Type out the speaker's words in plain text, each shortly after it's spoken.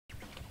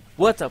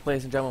What's up,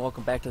 ladies and gentlemen?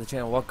 Welcome back to the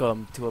channel.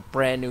 Welcome to a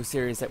brand new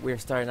series that we're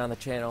starting on the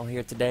channel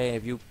here today.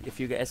 If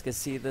you guys can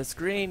see the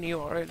screen,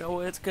 you already know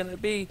what it's gonna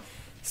be.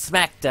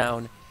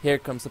 Smackdown. Here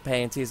comes the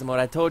pain season mode.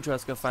 I told you I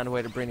was gonna find a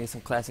way to bring you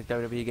some classic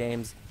WWE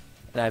games,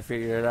 and I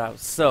figured it out.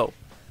 So,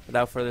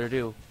 without further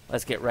ado,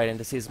 let's get right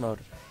into season mode.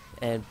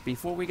 And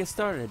before we get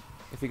started,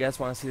 if you guys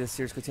want to see this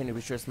series continue,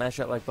 be sure to smash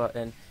that like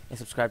button and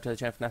subscribe to the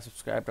channel if you're not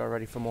subscribed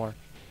already for more.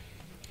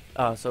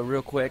 So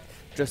real quick,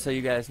 just so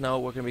you guys know,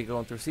 we're gonna be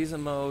going through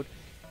season mode.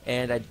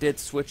 And I did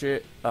switch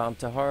it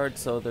to hard,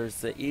 so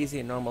there's the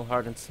easy, normal,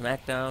 hard, and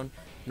Smackdown.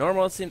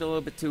 Normal seemed a little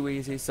bit too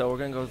easy, so we're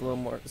gonna go with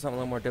something a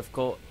little more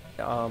difficult.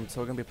 So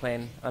we're gonna be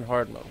playing on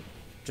hard mode,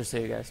 just so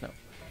you guys know.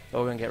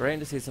 But we're gonna get right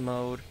into season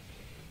mode.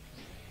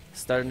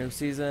 Start a new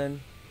season.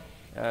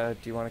 Do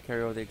you want to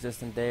carry over the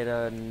existing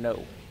data?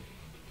 No.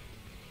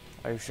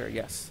 Are you sure?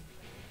 Yes.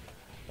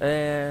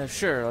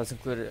 Sure. Let's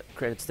include it.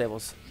 Created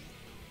stables.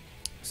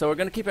 So we're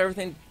gonna keep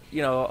everything,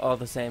 all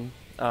the same.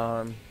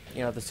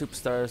 The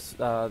superstars,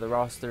 the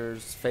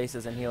rosters,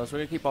 faces, and heels. We're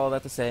going to keep all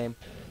that the same.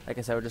 Like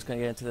I said, we're just going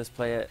to get into this,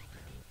 play it,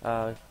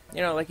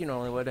 like you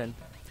normally would. And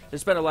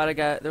there's been a lot of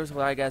guys, there was a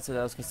lot of guys that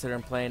I was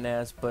considering playing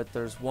as, but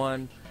there's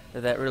one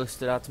that really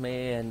stood out to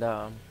me, and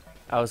I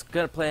was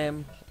going to play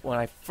him when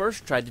I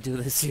first tried to do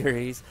this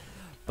series,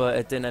 but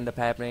it didn't end up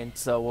happening.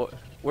 So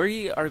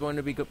we are going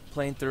to be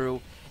playing through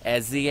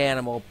as the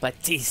Animal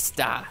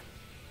Batista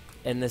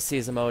in this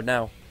season mode.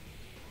 Now,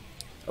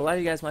 a lot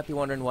of you guys might be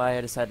wondering why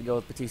I decided to go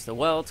with Batista.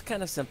 Well, it's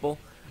kind of simple.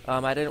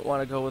 I didn't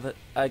want to go with it.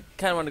 I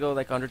kind of want to go with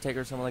like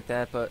Undertaker or something like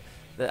that, but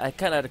I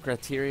kind of had a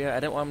criteria. I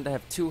didn't want them to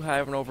have too high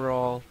of an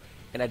overall,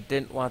 and I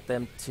didn't want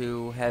them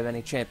to have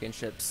any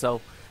championships. So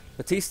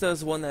Batista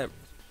is one that,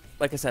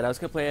 like I said, I was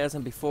going to play as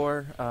him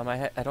before.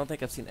 I don't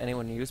think I've seen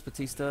anyone use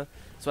Batista,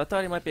 so I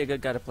thought he might be a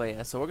good guy to play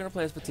as. So we're going to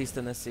play as Batista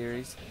in this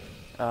series.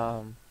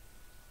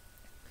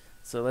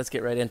 So let's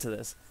get right into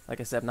this.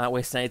 Like I said, I'm not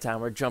wasting any time.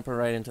 We're jumping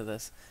right into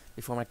this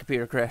before my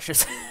computer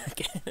crashes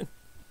again.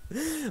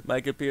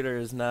 My computer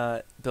is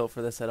not built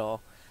for this at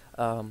all.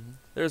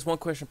 There's one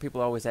question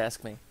people always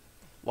ask me.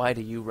 Why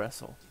do you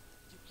wrestle?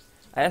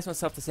 I ask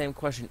myself the same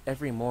question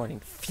every morning,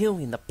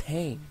 feeling the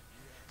pain.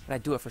 But I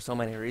do it for so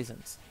many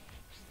reasons.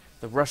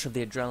 The rush of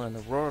the adrenaline,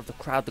 the roar of the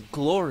crowd, the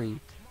glory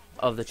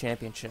of the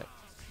championship.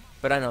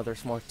 But I know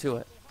there's more to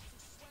it.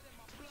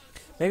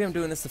 Maybe I'm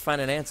doing this to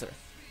find an answer.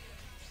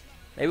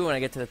 Maybe when I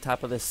get to the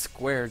top of this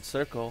squared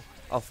circle,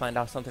 I'll find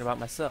out something about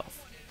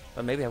myself.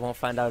 But maybe I won't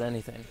find out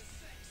anything.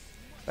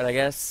 But I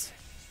guess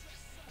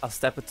I'll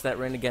step into that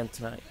ring again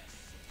tonight.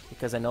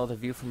 Because I know the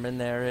view from in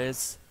there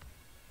is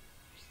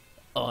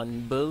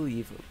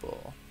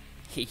unbelievable.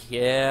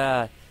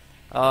 Yeah.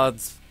 Oh,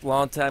 it's a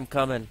long time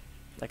coming.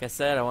 Like I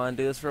said, I want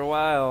to do this for a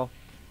while.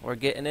 We're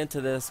getting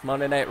into this.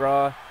 Monday Night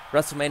Raw.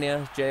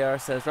 WrestleMania. JR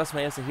says,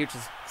 WrestleMania is a huge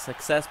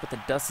success, but the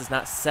dust is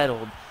not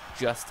settled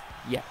just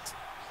yet.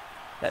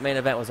 That main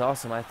event was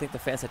awesome. I think the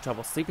fans had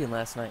trouble sleeping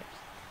last night.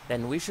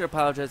 Then we should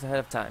apologize ahead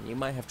of time. You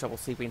might have trouble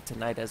sleeping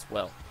tonight as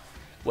well.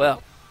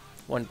 Well,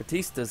 when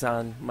Batista's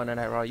on Monday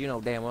Night Raw, you know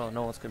damn well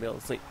no one's going to be able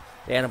to sleep.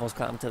 The Animal's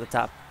climbing to the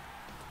top.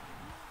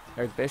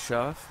 Eric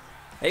Bischoff.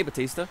 Hey,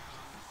 Batista.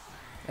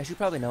 As you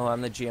probably know,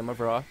 I'm the GM of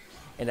Raw.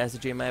 And as the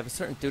GM, I have a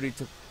certain duty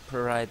to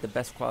provide the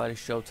best quality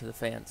show to the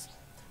fans.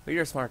 But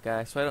you're a smart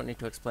guy, so I don't need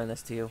to explain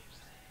this to you.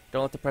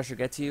 Don't let the pressure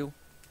get to you.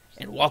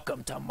 And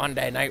welcome to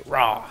Monday Night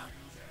Raw.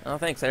 Oh,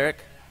 thanks, Eric.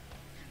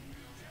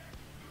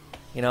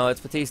 It's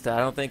Batista. I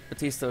don't think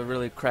Batista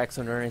really cracks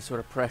under any sort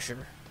of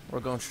pressure.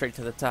 We're going straight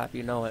to the top.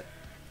 You know it.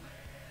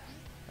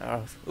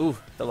 Ooh,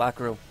 the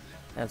locker room.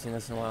 I haven't seen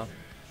this in a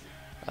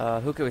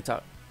while. Who can we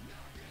talk?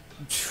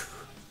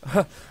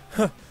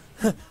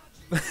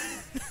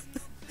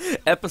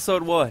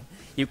 Episode 1.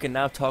 You can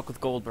now talk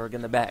with Goldberg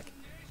in the back.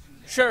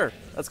 Sure.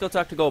 Let's go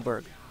talk to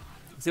Goldberg.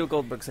 See what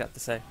Goldberg's got to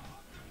say.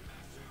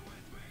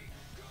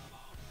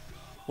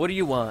 What do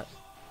you want?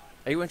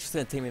 Are you interested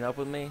in teaming up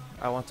with me?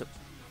 I want to...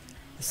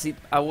 See,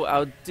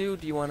 I'll do.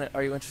 Do you want to?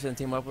 Are you interested in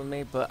teaming up with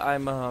me? But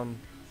I'm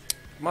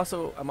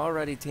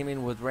already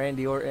teaming with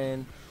Randy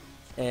Orton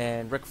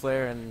and Ric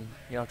Flair, and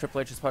Triple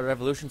H is part of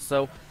Evolution.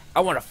 So I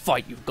want to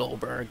fight you,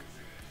 Goldberg.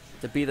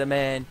 To be the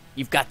man,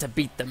 you've got to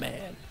beat the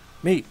man.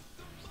 Me.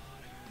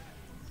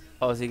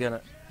 Oh, is he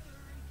gonna?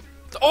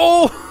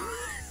 Oh!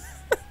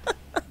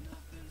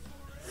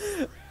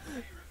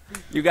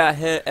 You got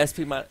hit,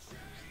 SP.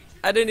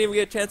 I didn't even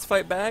get a chance to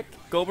fight back.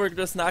 Goldberg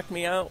just knocked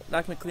me out,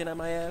 knocked me clean on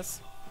my ass.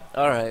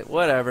 Alright,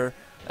 whatever.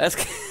 I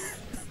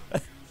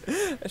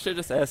should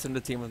just ask him to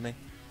team with me.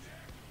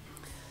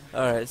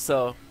 Alright,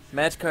 so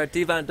match card: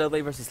 Devon Dudley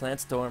versus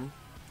Lance Storm.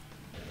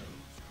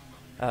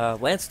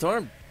 Lance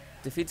Storm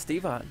defeats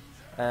Devon.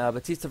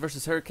 Batista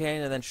versus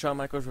Hurricane, and then Shawn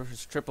Michaels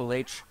versus Triple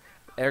H.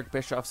 Eric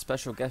Bischoff,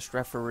 special guest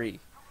referee.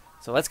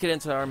 So let's get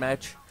into our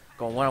match.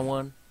 Going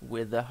one-on-one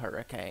with the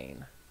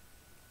Hurricane.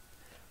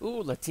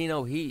 Ooh,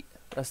 Latino Heat.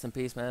 Rest in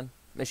peace, man.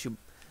 Miss you,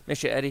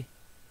 Eddie.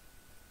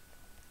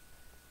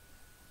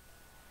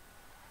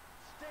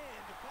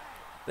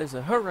 There's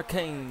a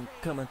hurricane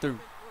coming through.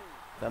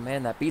 The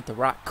man that beat The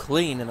Rock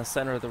clean in the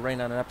center of the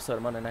ring on an episode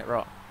of Monday Night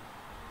Raw.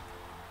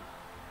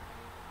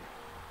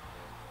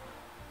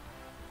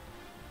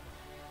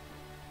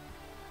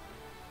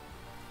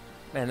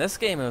 Man, this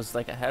game was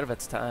like ahead of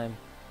its time.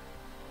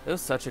 It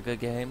was such a good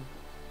game.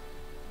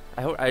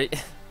 I hope I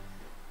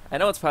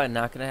know it's probably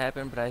not gonna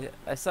happen, but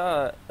I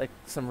saw like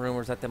some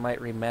rumors that they might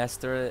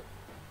remaster it.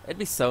 It'd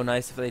be so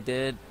nice if they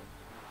did,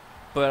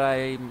 but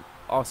I'm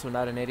also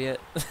not an idiot.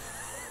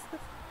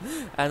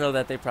 I know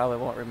that they probably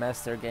won't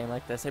remaster a game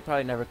like this. They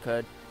probably never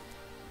could.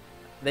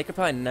 They could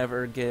probably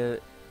never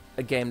get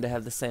a game to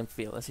have the same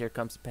feel as Here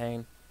Comes the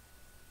Pain.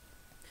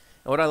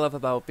 And what I love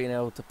about being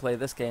able to play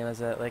this game is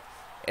that, like,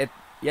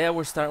 yeah,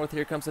 we're starting with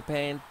Here Comes the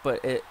Pain,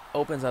 but it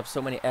opens up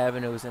so many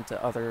avenues into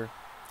other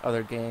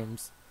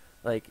games,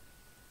 like,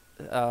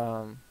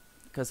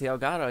 because the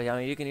Elgato, I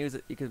mean, you can use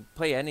it, you could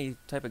play any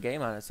type of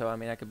game on it. So I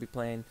mean, I could be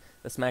playing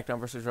the Smackdown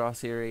versus Raw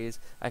series.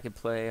 I could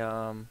play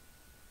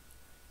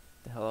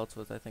the hell else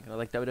was I thinking of?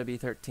 Like WWE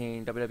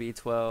 13, WWE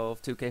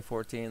 12,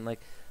 2K14.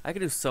 Like, I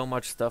could do so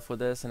much stuff with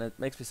this, and it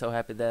makes me so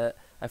happy that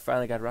I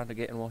finally got around to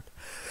getting one.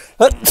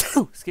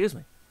 Excuse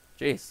me.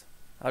 Jeez.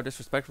 How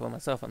disrespectful of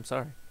myself. I'm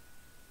sorry.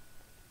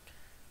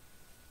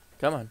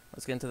 Come on.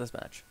 Let's get into this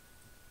match.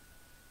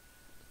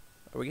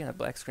 Are we getting a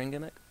black screen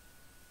gimmick?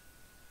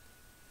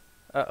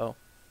 Uh-oh.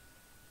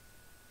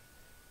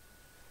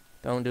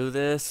 Don't do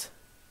this.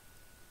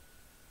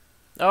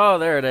 Oh,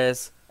 there it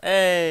is.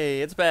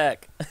 Hey, it's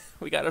back.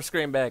 We got our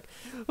screen back.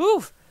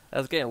 Oof. I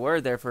was getting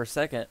worried there for a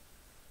second.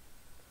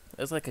 It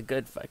was like a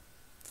good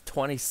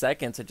 20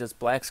 seconds of just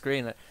black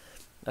screen.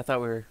 I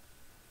thought we were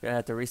going to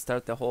have to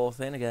restart the whole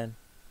thing again.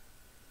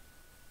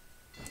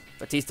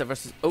 Batista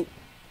versus... Oh.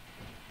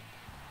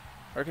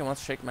 Hurricane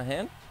wants to shake my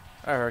hand?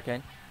 Alright,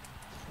 Hurricane.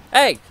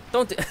 Hey!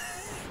 Don't do...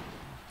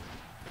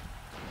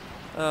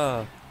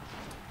 Oh.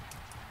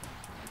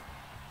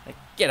 Like,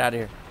 get out of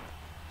here.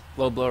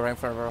 Low blow right in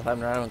front of Earl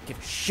Hebner. I don't give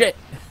a shit.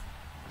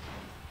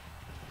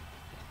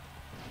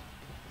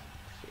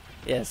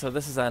 Yeah, so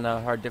this is on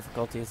hard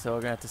difficulty, so we're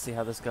going to have to see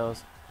how this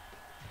goes.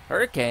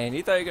 Hurricane,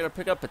 you thought you were going to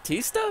pick up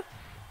Batista?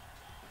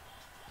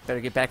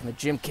 Better get back in the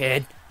gym,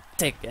 kid.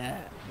 Take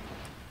that.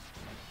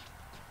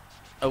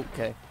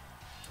 Okay.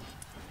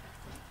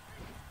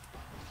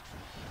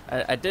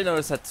 I did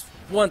notice that's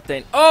one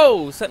thing.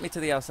 Oh! Sent me to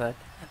the outside.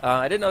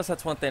 I did notice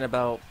that's one thing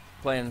about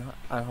playing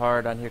on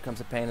hard on Here Comes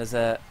the Pain is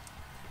that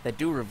they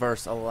do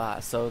reverse a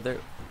lot. So they're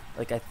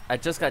like I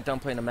just got done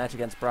playing a match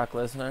against Brock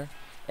Lesnar,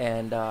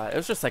 and it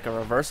was just like a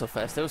reversal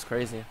fest. It was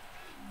crazy.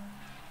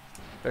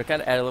 But it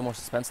kind of added a little more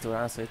suspense to it,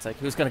 honestly. It's like,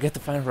 who's going to get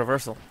the final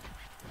reversal?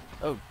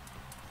 Oh,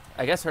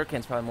 I guess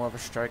Hurricane's probably more of a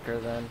striker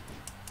than...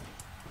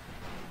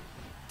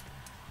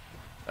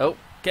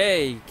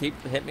 Okay,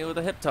 hit me with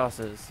the hip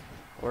tosses.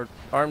 Or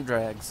arm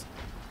drags.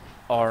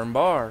 Arm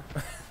bar.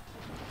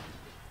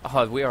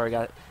 Oh, we already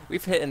got it.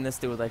 We've hit this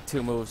dude with like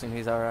 2 moves, and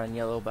he's already on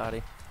yellow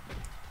body.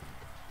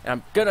 And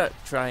I'm gonna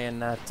try and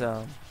not...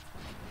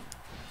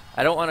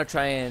 I don't want to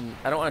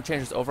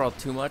change this overall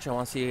too much. I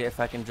want to see if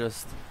I can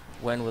just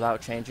win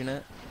without changing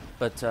it.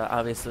 But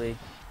obviously,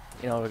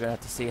 you know, we're gonna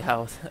have to see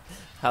how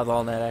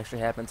all that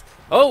actually happens.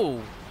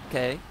 Oh,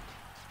 okay.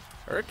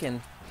 Hurricane,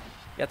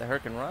 you got the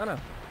Hurricane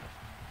Rana,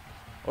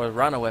 or the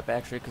Rana whip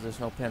actually, because there's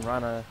no pin.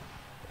 Rana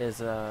is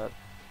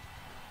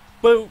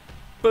boop,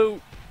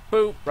 boop,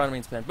 boop. Rana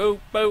means pin. Boop,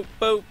 boop,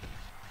 boop.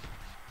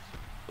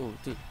 Ooh,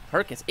 dude,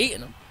 Hurricane's eating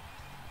him.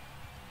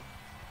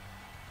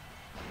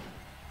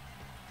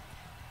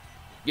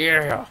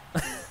 Yeah.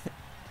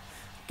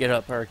 Get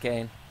up,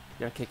 Hurricane.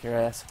 You gotta kick your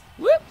ass.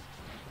 Whoop.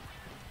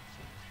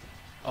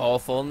 All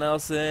full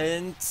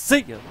Nelson.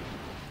 See ya.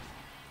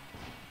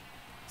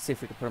 See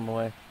if we can put him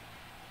away.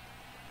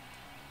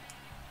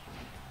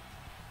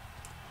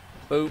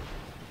 Boop.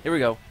 Here we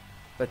go.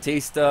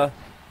 Batista.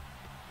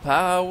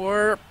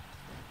 Power.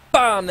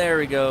 Bomb.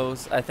 There he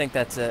goes. I think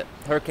that's it.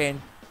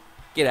 Hurricane,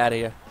 get out of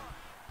here.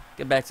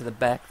 Get back to the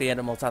back. The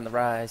animal's on the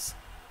rise.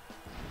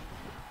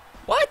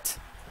 What?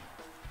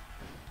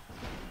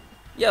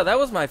 Yeah, that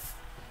was my...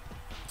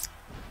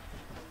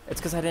 It's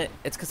because I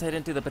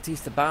didn't do the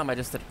Batista bomb. I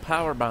just did a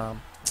power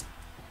bomb.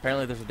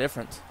 Apparently there's a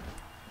difference.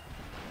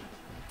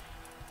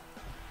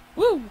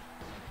 Woo!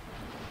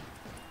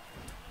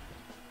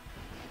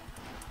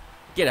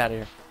 Get out of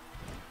here.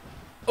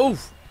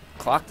 Oof!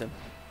 Clocked him.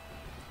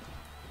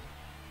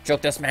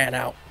 Choke this man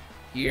out.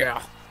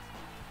 Yeah.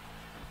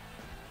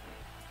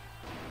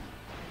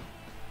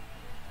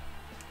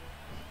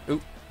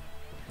 Oop.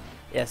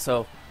 Yeah,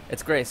 so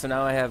it's great. So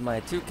now I have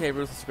my 2K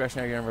Ruthless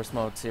Aggression Universe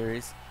Mode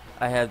series.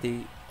 I have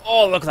the...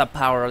 Oh, look at the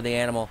power of the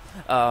animal.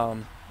 I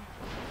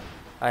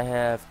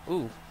have...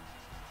 Ooh.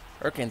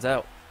 Hurricane's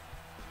out.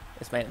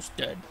 This man is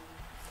dead.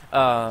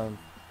 I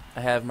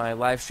have my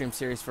live stream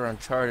series for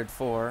Uncharted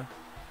 4.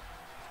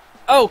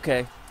 Oh,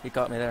 okay. He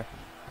caught me there.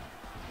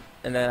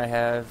 And then I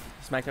have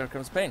Smackdown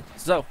Comes Pain.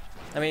 So,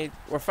 I mean,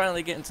 we're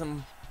finally getting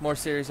some more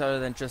series other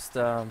than just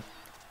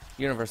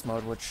Universe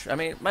Mode, which, I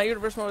mean, my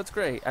Universe Mode is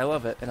great. I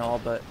love it and all,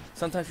 but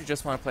sometimes you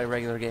just want to play a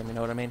regular game, you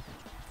know what I mean?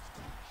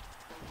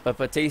 But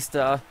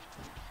Batista...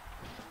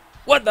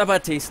 What the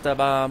Batista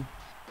bomb?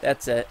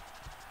 That's it.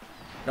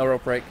 No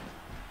rope break.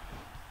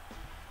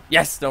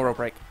 Yes, no rope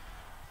break.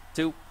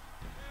 2.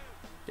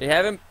 Do you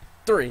have him?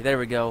 3. There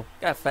we go.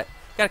 Got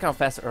Gotta count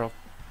faster, Earl.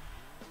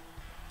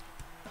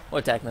 We're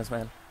attacking this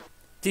man.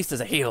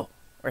 Batista's a heel.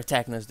 We're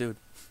attacking this dude.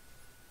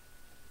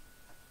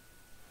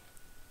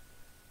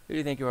 Who do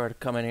you think you are to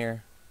come in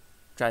here?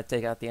 Try to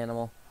take out the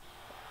animal.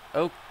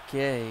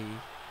 Okay.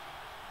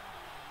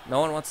 No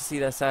one wants to see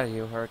that side of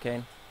you,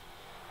 Hurricane.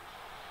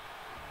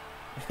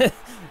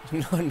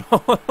 no one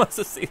wants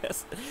to see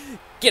this.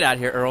 Get out of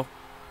here, Earl.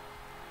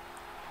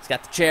 He's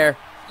got the chair.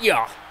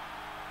 Yeah.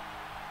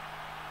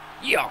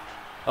 Yeah.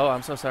 Oh,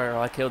 I'm so sorry,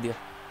 Earl. I killed you.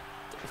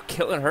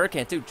 Killing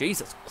Hurricane, too.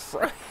 Jesus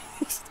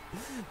Christ.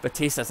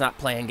 Batista's not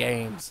playing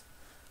games.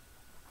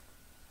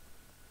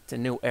 It's a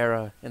new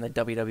era in the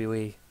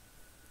WWE.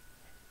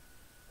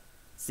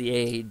 It's the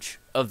age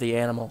of the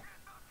animal.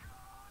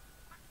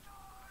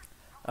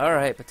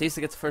 Alright, Batista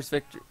gets the first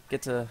victory.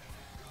 Gets a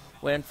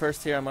win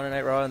first here on Monday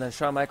Night Raw, and then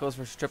Shawn Michaels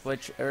versus Triple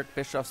H, Eric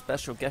Bischoff,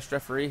 special guest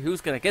referee. Who's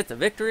going to get the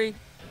victory?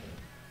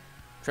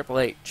 Triple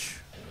H.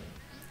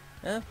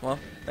 Yeah, well,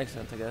 makes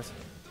sense, I guess.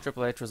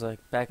 Triple H was like,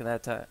 back in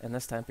that time, in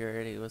this time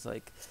period, he was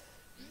like,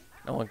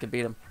 no one could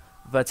beat him.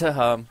 But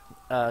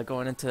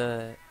going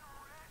into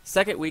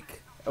second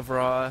week of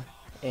Raw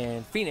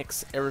in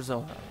Phoenix,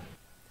 Arizona.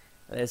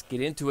 Let's get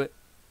into it.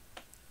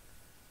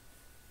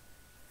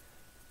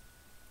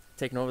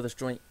 Taking over this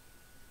joint.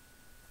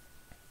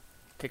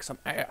 Kick some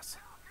ass.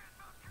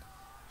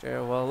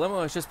 Well,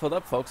 limo has just pulled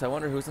up, folks. I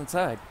wonder who's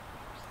inside.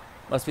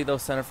 Must be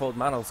those centerfold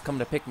models coming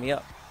to pick me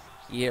up.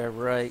 Yeah,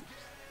 right.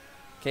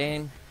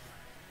 Kane.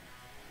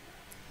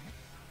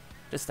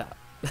 Just stop.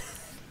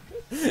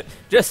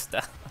 Just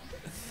stop.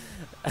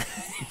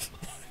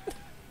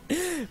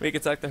 We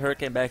can talk to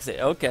Hurricane backstage.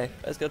 Okay,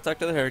 let's go talk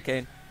to the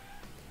Hurricane.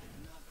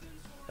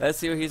 Let's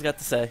see what he's got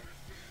to say.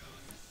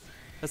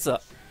 What's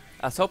up?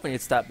 I was hoping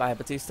you'd stop by,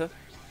 Batista.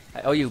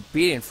 I owe you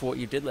beating for what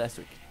you did last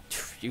week.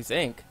 You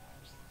think?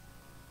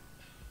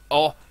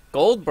 Oh,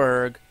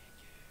 Goldberg.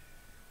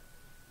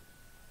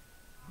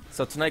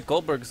 So tonight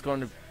Goldberg is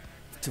going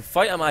to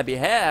fight on my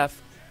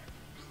behalf.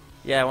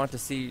 Yeah, I want to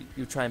see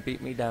you try and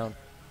beat me down.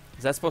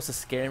 Is that supposed to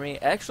scare me?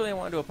 Actually, I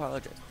want to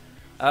apologize.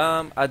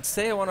 I'd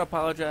say I want to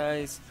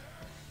apologize,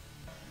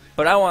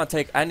 but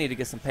I need to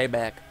get some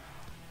payback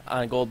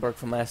on Goldberg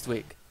from last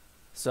week.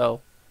 So,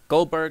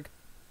 Goldberg,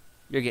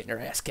 you're getting your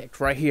ass kicked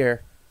right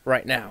here,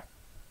 right now.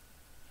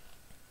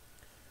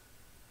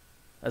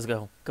 Let's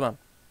go. Come on.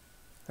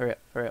 Hurry up,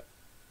 hurry up.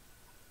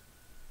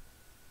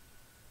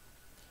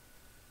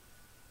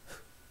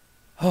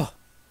 Oh,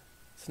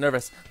 it's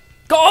nervous.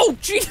 Go! Oh,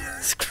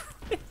 Jesus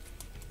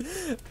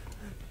Christ!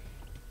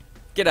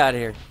 Get out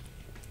of here.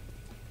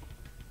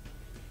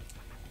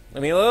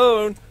 Let me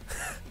alone.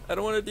 I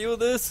don't want to deal with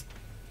this.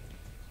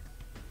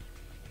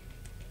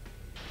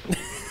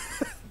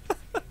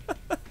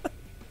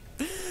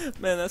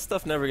 Man, that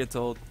stuff never gets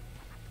old.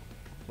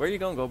 Where are you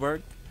going,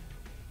 Goldberg?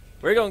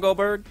 Where are you going,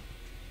 Goldberg?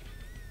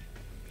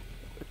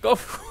 Go.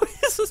 What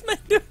is this man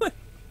doing?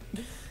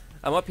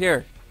 I'm up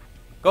here.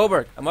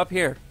 Goldberg, I'm up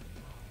here.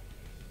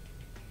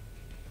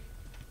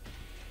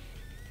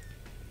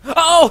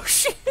 Oh,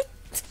 shit!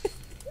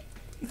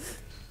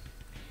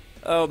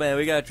 Oh, man,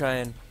 we gotta try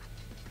and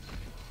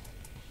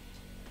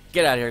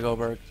get out of here,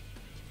 Goldberg.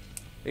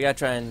 We gotta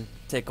try and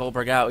take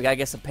Goldberg out. We gotta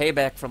get some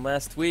payback from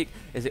last week.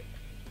 Is it...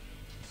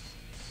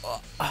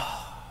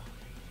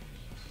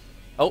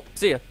 Oh,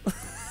 see ya.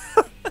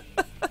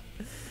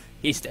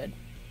 He's dead.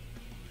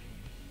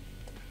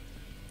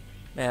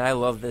 Man, I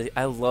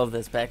love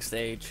this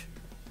backstage.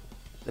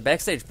 The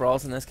backstage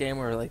brawls in this game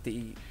were like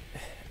the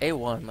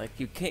A1. Like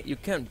you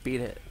couldn't beat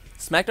it.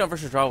 Smackdown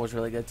vs. Raw was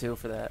really good too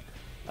for that.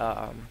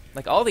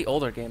 Like all the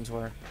older games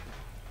were.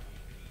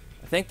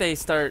 I think they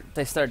start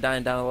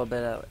dying down a little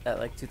bit at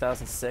like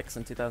 2006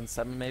 and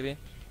 2007 maybe.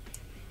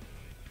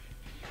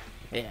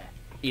 Yeah,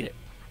 eat it.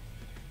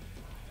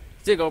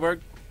 See you,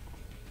 Goldberg.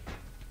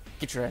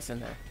 Get your ass in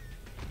there.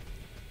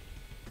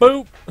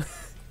 Boop!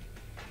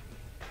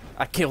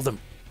 I killed him.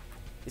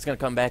 He's gonna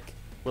come back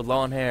with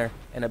long hair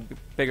and a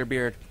bigger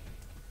beard.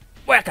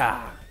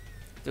 Wacka!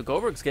 Dude,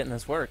 Goldberg's getting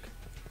this work.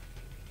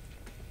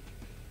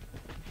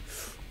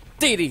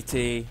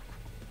 DDT.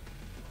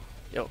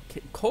 Yo,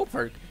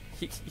 Goldberg,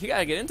 you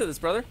gotta get into this,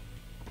 brother.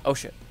 Oh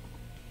shit.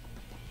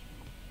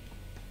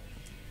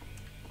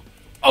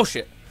 Oh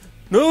shit.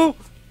 No!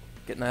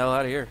 Getting the hell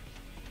out of here.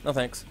 No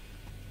thanks.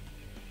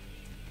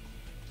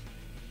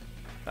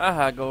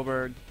 Aha,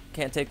 Goldberg.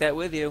 Can't take that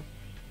with you.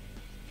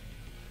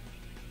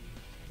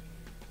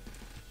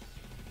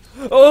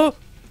 Oh!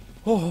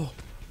 Oh!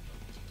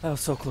 That was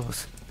so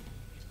close.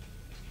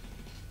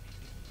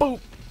 Boop!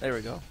 There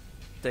we go.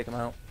 Take him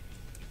out.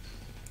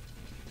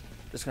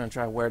 Just gonna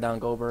try to wear down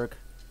Goldberg.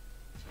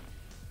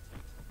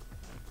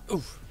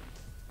 Oof.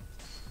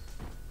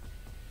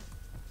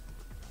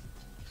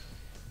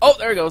 Oh,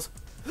 there he goes.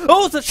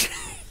 Oh, it's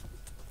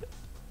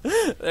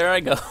a... There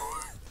I go.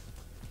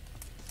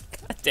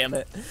 God damn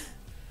it.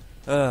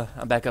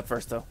 I'm back up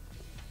first, though.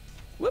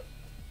 Whoop.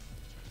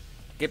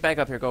 Get back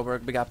up here,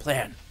 Goldberg. We got a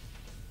plan.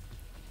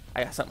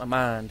 I got something in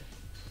mind.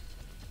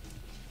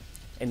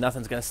 And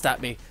nothing's gonna stop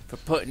me from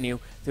putting you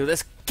through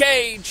this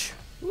cage.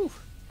 Woo.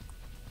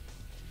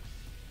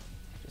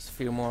 Just a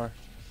few more.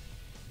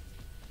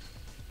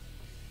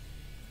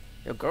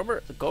 Yo,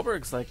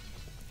 Goldberg's like,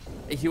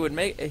 he's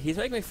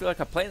making me feel like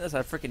I'm playing this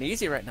on freaking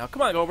easy right now.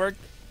 Come on, Goldberg.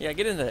 Yeah,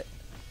 get into it.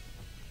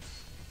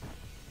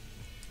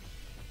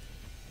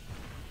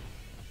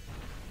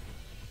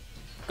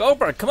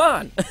 Goldberg, come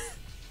on.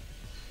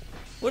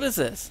 What is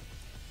this?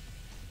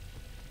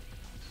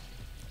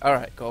 All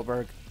right,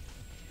 Goldberg.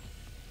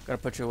 Gotta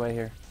put you away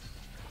here.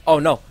 Oh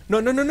no! No!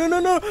 No! No! No! No!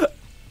 No!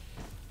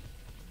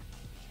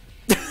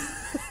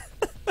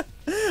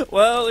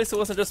 Well, at least it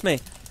wasn't just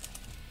me.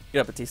 Get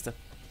up, Batista.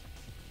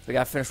 We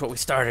gotta finish what we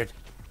started.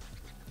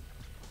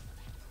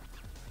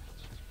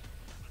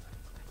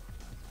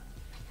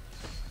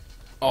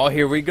 Oh,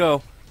 here we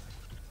go.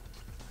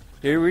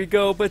 Here we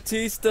go.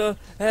 Batista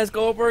has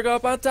Goldberg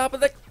up on top of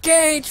the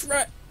cage.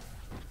 Right.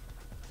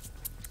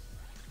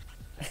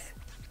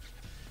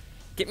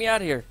 Get me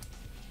out of here.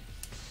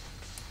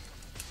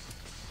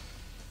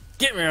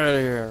 Get me out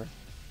of here.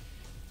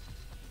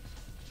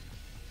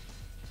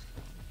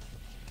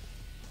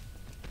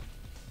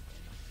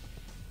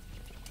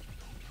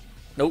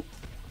 Nope.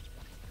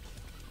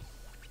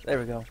 There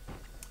we go.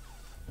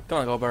 Come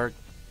on, Goldberg.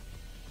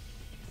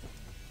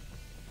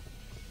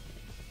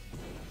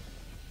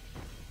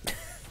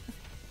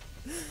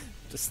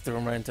 Just threw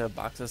him right into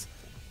boxes.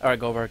 Alright,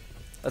 Goldberg.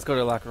 Let's go to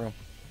the locker room.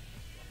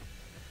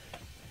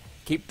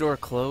 Keep door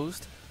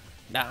closed?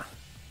 Nah.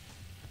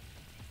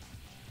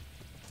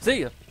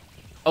 See ya.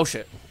 Oh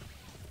shit.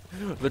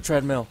 The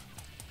treadmill.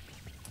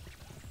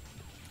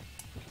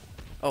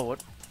 Oh,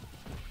 what?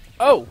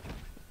 Oh!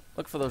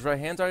 Look for those right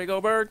hands, are you,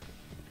 Goldberg?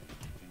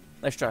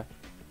 Nice try.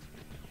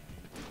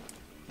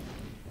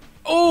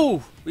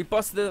 Oh! We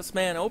busted this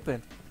man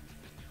open.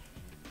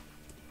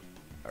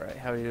 Alright,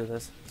 how do you do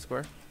this?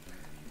 Square?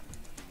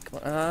 Come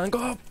on,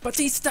 go,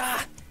 Batista!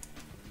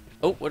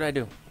 Oh, what did I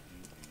do?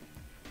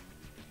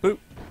 Boop.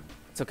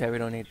 It's okay, we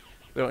don't need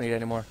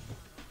any more.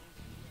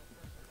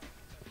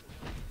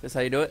 This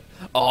how you do it?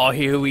 Oh,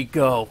 here we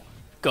go.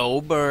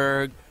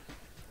 Goldberg.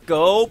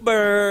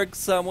 Goldberg.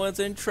 Someone's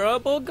in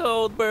trouble,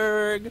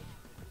 Goldberg.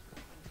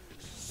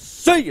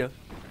 See ya.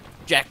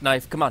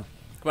 Jackknife. Come on.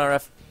 Come on,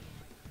 ref.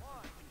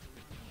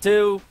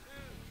 2.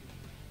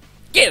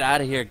 Get out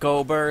of here,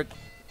 Goldberg.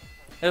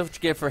 That's what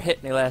you get for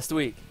hitting me last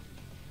week.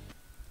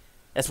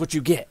 That's what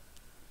you get.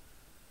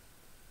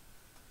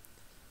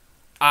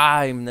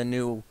 I'm the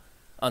new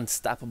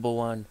unstoppable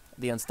one.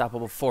 The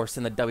unstoppable force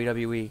in the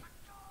WWE.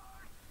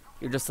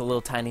 You're just a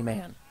little tiny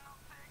man.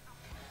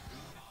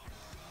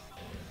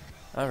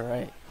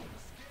 Alright.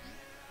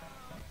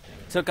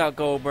 Took out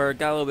Goldberg,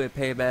 got a little bit of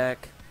payback.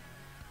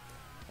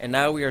 And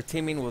now we are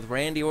teaming with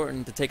Randy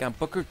Orton to take on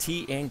Booker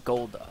T and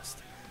Goldust.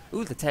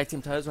 Ooh, the tag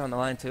team titles are on the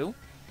line too.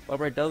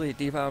 Barbara Dudley,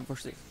 Diva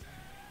versus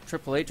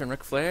Triple H and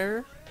Ric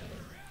Flair.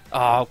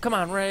 Oh, come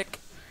on, Rick.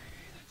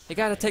 You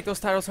gotta take those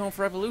titles home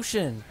for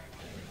Evolution.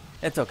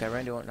 It's okay,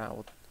 Randy Orton.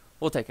 No,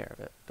 we'll take care of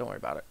it. Don't worry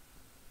about it.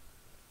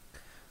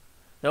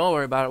 Don't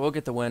worry about it. We'll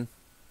get the win.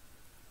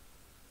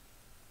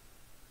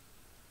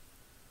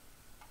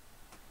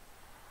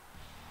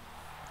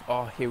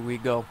 Oh, here we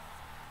go.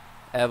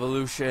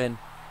 Evolution.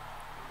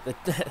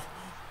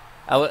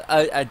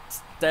 I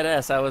dead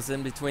ass. I was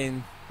in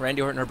between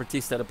Randy Orton or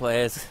Batista to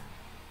play as.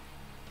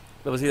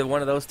 It was either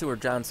one of those two or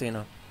John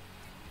Cena.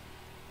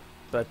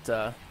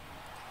 But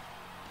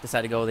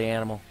decided to go with the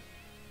animal.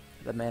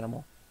 The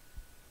manimal.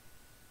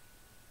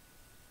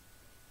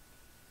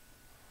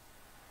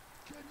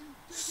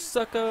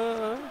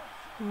 Sucker.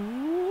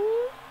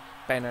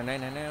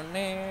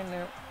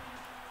 They're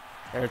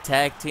a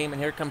tag team,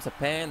 and here comes a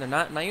pan. They're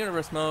not in my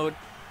universe mode,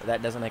 but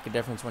that doesn't make a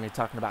difference when you're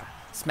talking about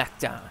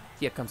Smackdown.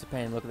 Here comes a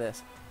pan. Look at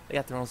this. They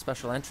got their own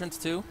special entrance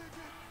too.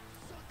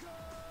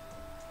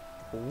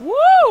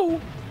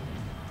 Woo!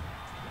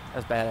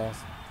 That's badass.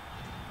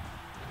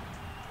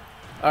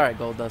 All right,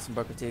 Goldust and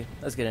Booker T.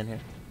 Let's get in here.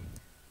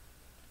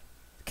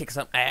 Kick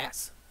some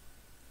ass.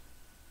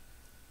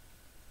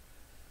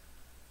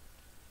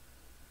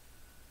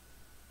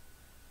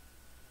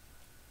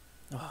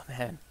 Oh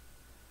man, I'm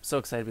so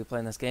excited to be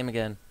playing this game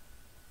again.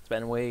 It's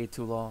been way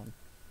too long.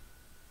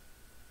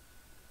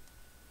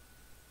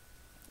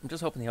 I'm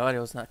just hoping the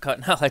audio's not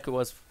cutting out like it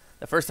was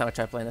the first time I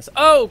tried playing this.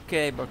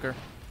 Okay, Booker.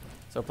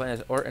 So playing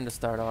as Orton to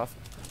start off.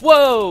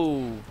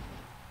 Whoa!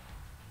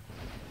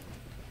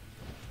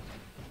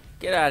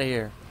 Get out of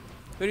here.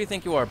 Who do you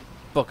think you are,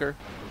 Booker?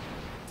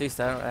 At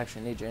least I don't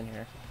actually need you in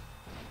here.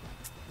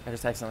 I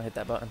just accidentally hit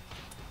that button.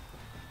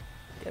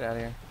 Get out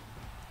of here.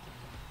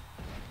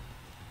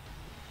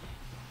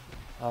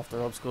 Off the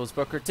ropes goes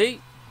Booker T.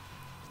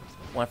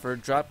 Went for a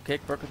drop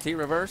kick. Booker T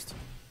reversed.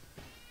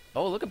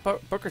 Oh, look at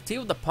Booker T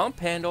with the pump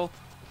handle.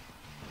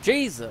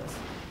 Jesus.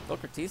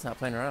 Booker T's not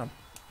playing around.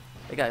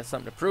 They got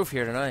something to prove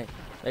here tonight.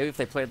 Maybe if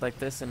they played like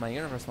this in my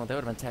universe mode, they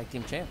would have been tag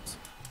team champs.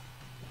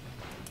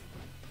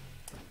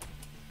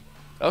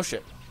 Oh,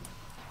 shit.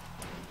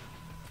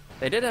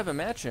 They did have a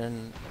match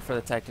in for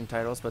the tag team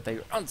titles, but they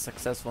were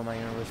unsuccessful in my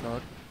universe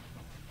mode.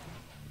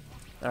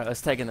 Alright,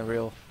 let's tag in the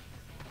real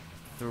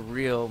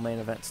main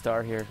event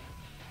star here.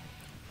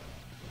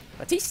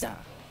 Batista.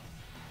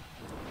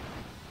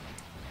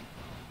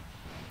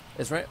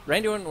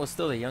 Randy Orton was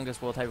still the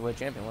youngest World Heavyweight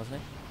Champion, wasn't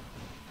he?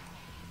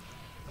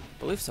 I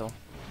believe so.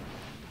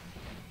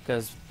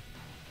 Because,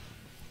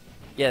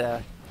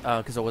 yeah,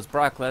 because it was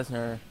Brock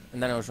Lesnar,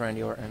 and then it was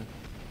Randy Orton.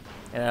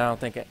 And I don't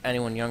think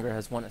anyone younger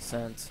has won it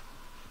since.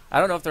 I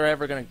don't know if they're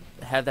ever going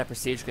to have that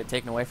prestige get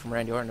taken away from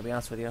Randy Orton, to be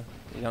honest with you.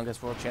 The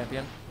youngest world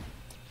champion.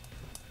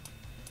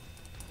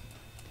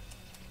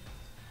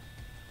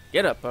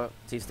 Get up,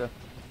 Batista.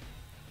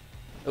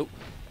 Oh,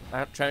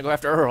 I'm trying to go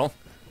after Earl.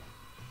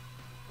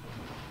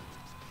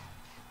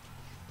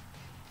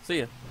 See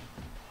ya.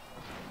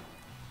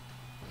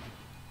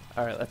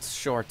 Alright, let's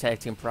show our tag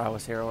team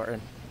prowess here,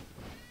 Orton.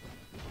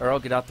 Earl,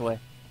 get out the way.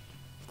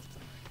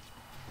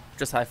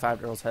 Just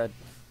high-fived Earl's head.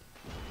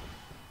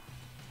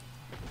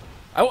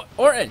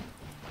 Orton!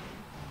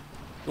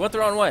 You went the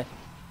wrong way.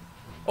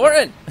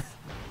 Orton!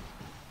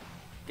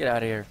 Get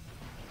out of here.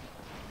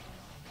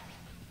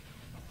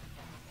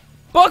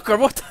 Booker,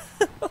 what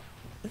the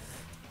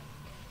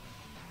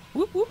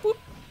Whoop, whoop, whoop.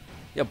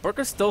 Yeah,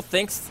 Booker still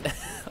thinks...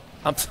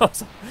 I'm so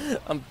sorry.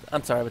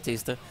 I'm sorry,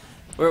 Batista.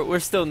 We're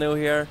still new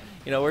here.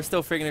 You know, we're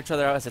still figuring each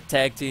other out as a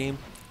tag team.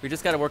 We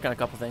just got to work on a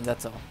couple things,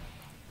 that's all.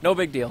 No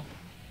big deal.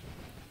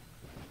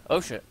 Oh,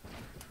 shit.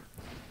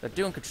 They're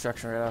doing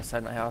construction right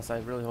outside my house. I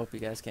really hope you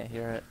guys can't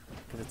hear it,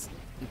 because it's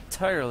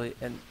entirely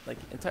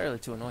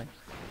too annoying.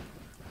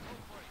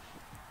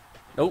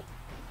 Nope.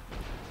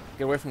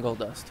 Get away from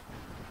Goldust.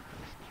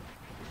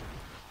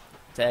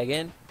 Tag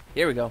in.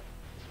 Here we go.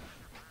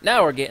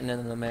 Now we're getting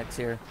into the mix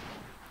here.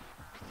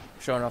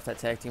 Showing off that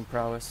tag team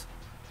prowess.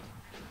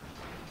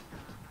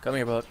 Come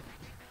here, Buck.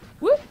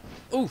 Whoop!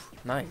 Ooh,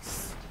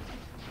 nice.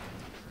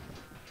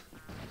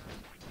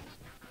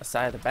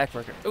 Aside the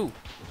backbreaker. Ooh,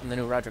 I'm the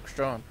new Roderick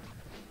Strong.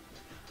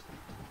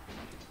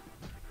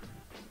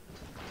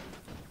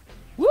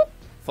 Whoop!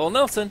 Full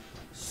Nelson.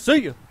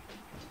 See ya!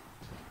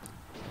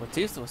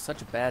 Batista was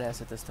such a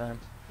badass at this time.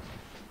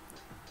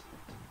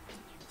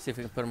 See if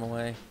we can put him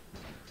away.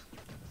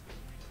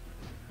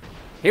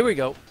 Here we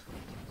go.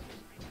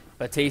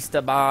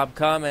 Batista Bob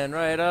coming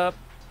right up.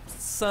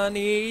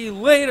 Sonny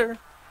later.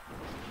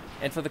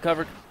 And for the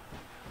cover.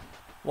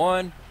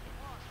 1,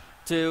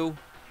 2.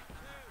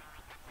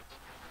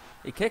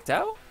 He kicked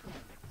out?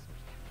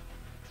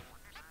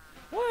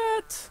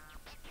 What?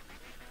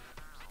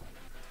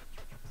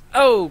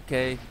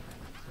 Okay.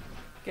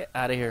 Get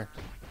out of here.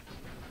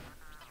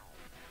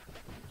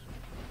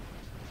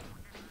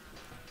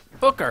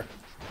 Booker.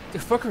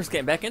 Dude, Booker's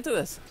getting back into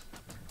this.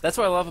 That's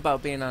what I love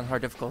about being on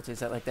hard difficulties.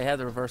 That like they have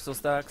the reversal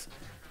stocks.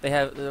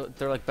 They're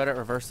like better at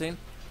reversing.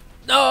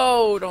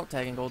 No, don't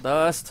tag in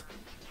Goldust.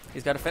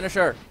 He's got a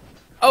finisher.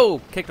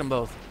 Oh, kicked them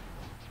both.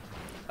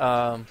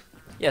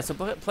 Yeah. So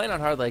playing on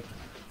hard, like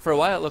for a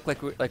while, it looked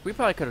like we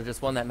probably could have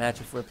just won that match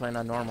if we were playing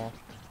on normal,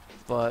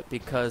 but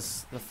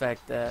because the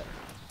fact that,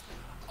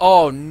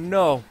 oh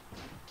no,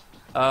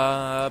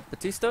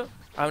 Batista,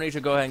 I need you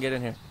to go ahead and get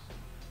in here.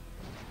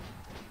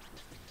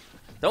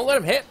 Don't let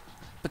him hit,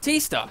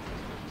 Batista.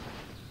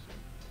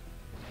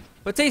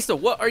 Batista,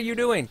 what are you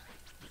doing?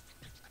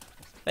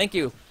 Thank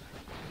you.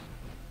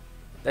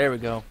 There we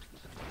go.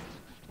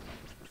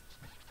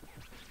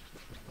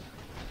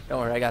 Don't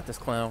worry, I got this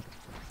clown.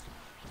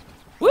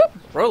 Whoop!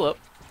 Roll up.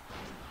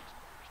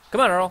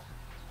 Come on, Earl.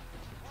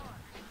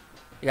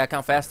 You gotta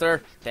count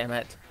faster. Damn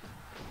it.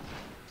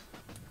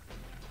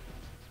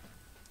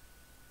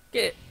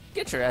 Get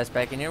your ass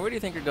back in here. Where do you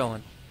think you're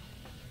going?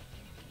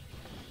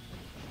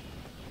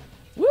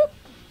 Whoop!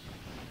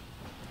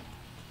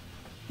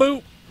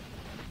 Boop!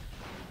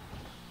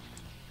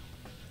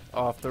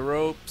 Off the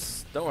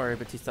ropes. Don't worry,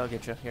 Batista, I'll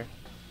get you here.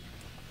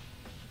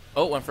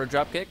 Oh, went for a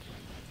drop kick.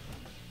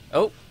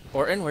 Oh,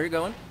 Orton, where you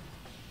going?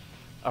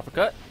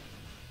 Uppercut.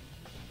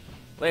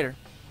 Later.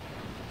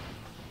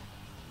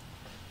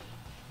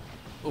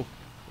 Ooh,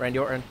 Randy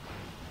Orton.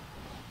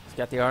 He's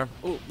got the arm.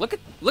 Ooh, look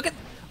at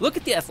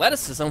the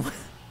athleticism.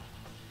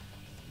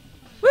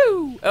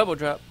 Woo! Elbow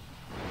drop.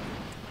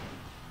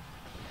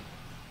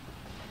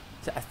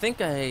 So I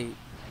think I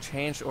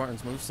changed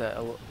Orton's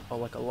moveset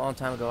like a long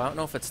time ago. I don't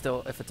know if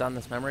it's on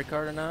this memory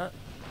card or not.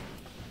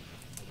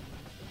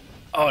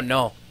 Oh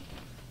no.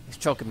 He's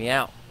choking me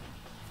out.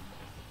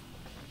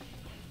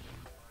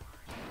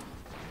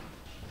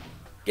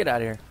 Get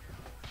out of here.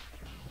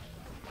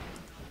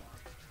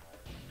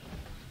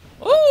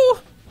 Ooh!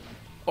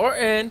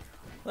 Orton!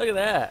 Look at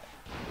that.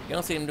 You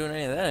don't see him doing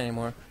any of that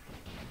anymore.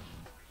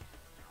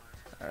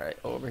 Alright,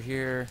 over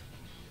here.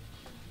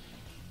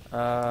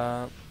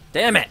 Damn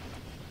it!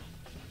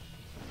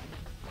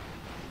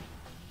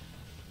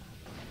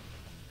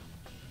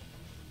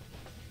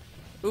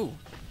 Ooh.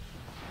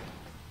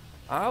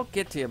 I'll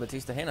get to you,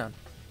 Batista. Hang on.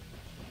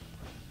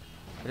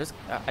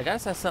 I gotta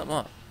set something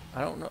up.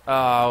 I don't know.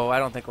 Oh, I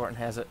don't think Orton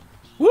has it.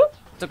 Whoop!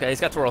 It's okay.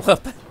 He's got to roll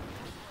up.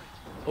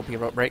 OP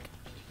rope break.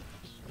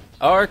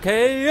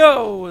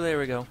 RKO! There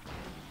we go.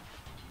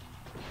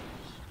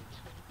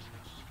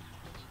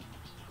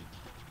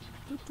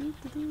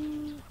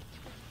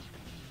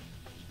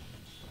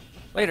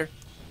 Later.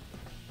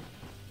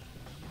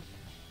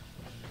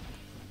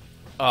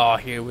 Oh,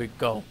 here we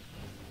go.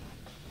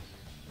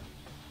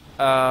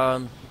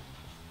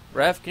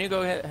 Ref, can you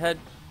go ahead,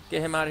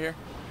 get him out of here?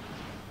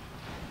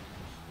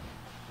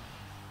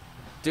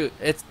 Dude,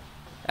 it's...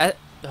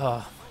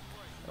 oh,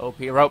 OP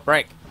rope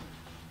break.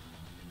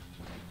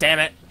 Damn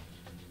it.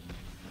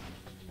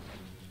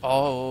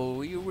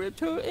 Oh, you ripped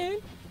her in.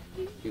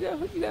 You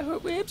got her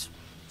ribs.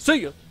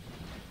 See ya.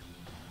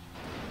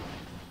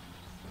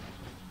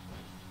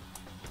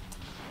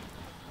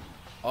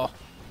 Oh,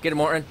 get him,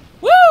 Morton.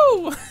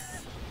 Woo!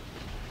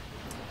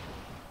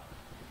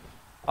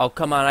 Oh,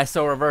 come on. I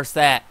so reversed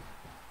that.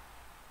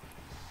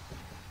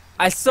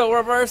 I so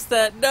reversed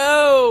that.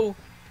 No!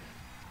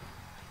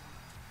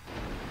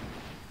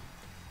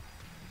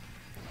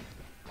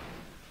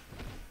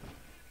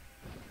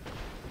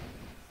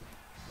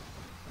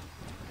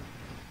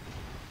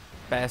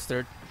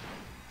 Bastard.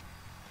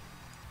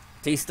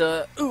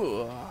 Batista.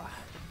 Ooh.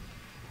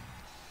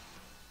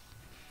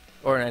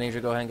 Orton, I need you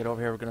to go ahead and get over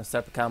here. We're going to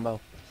set the combo.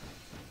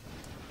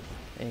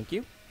 Thank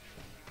you.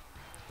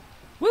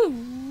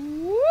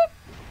 Woo!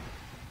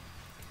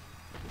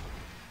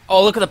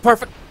 Oh, look at the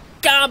perfect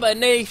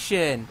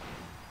combination.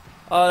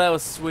 Oh, that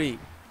was sweet.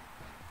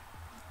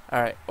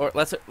 All right,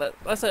 let's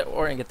let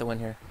Orton get the win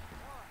here.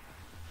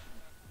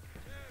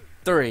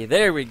 3.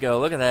 There we go.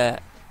 Look at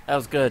that. That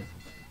was good.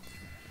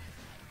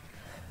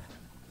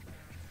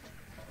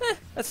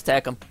 Let's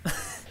attack him.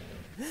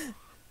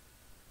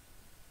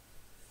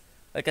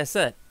 Like I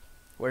said,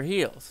 we're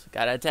heels.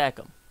 Gotta attack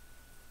him.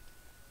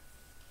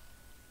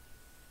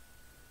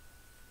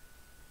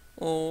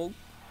 Oh,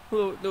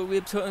 the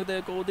ribs hurting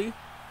there, Goldie.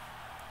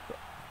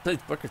 Please,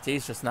 Booker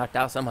T's just knocked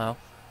out somehow.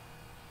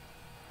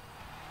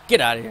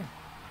 Get out of here.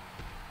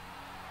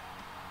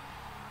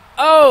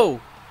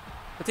 Oh!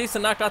 Batista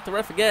knocked out the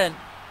ref again.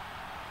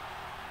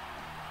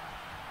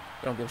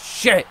 You don't give a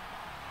shit.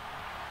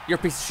 You're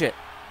a piece of shit.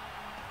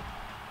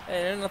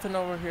 Hey, there's nothing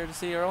over here to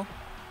see, Earl.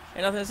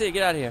 Ain't nothing to see.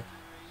 Get out of here.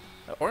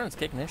 Orton's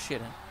kicking this shit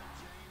in.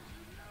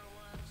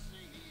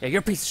 Yeah, you're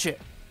a piece of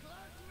shit.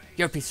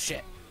 You're a piece of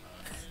shit.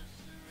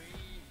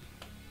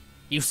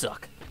 You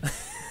suck.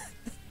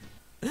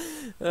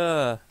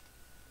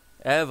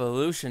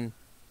 Evolution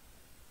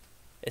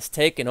is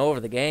taking over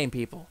the game,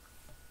 people.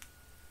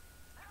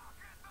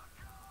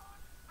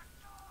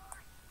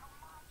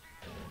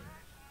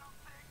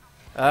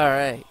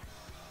 Alright.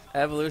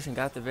 Evolution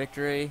got the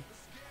victory.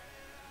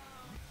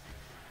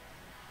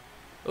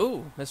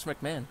 Ooh, Mr.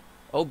 McMahon.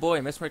 Oh boy,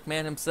 Mr.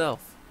 McMahon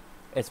himself.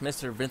 It's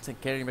Mr.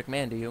 Vincent Kennedy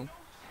McMahon to you.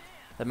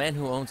 The man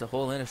who owns the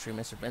whole industry,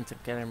 Mr.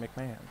 Vincent Kennedy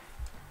McMahon.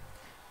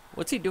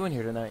 What's he doing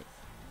here tonight?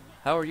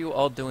 How are you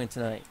all doing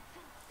tonight?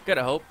 Good,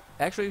 I hope.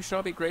 Actually, you should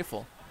all be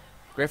grateful.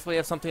 Grateful you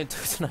have something to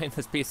do tonight in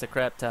this piece of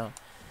crap town.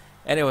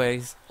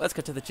 Anyways, let's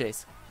get to the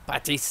chase.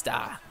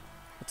 Batista.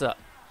 What's up?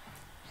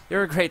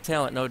 You're a great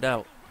talent, no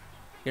doubt.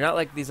 You're not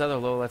like these other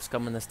low-life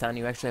scum in this town.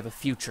 You actually have a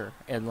future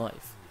in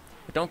life.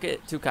 But don't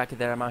get too cocky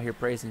that I'm out here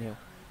praising you.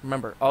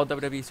 Remember, all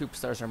WWE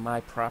superstars are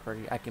my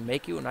property. I can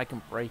make you and I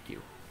can break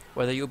you.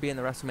 Whether you'll be in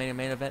the WrestleMania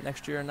main event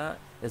next year or not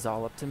is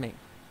all up to me.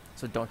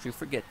 So don't you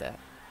forget that.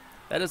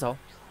 That is all.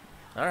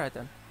 Alright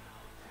then.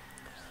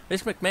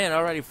 Mr. McMahon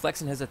already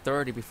flexing his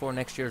authority before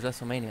next year's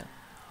WrestleMania.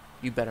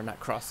 You better not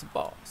cross the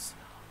balls.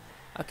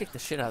 I'll kick the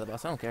shit out of the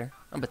boss. I don't care.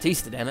 I'm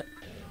Batista, damn it.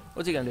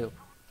 What's he gonna do?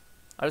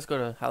 I'll just go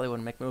to Hollywood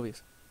and make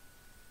movies.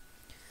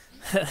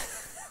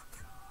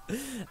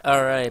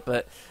 Alright,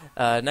 but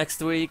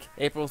next week,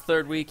 April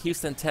 3rd week,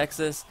 Houston,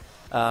 Texas.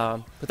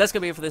 But that's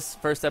going to be it for this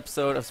first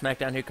episode of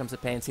Smackdown. Here comes the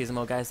pain season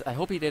mode, guys. I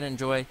hope you did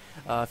enjoy.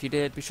 If you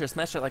did, be sure to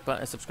smash that like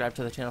button and subscribe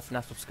to the channel if you're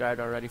not subscribed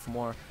already for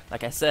more.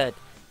 Like I said,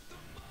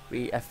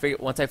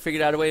 once I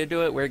figured out a way to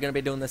do it, we're going to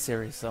be doing this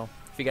series. So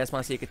if you guys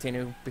want to see it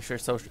continue, be sure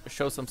to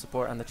show some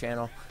support on the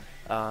channel.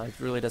 It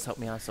really does help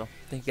me out. So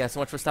thank you guys so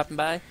much for stopping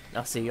by, and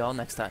I'll see you all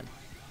next time.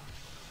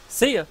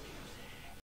 See ya!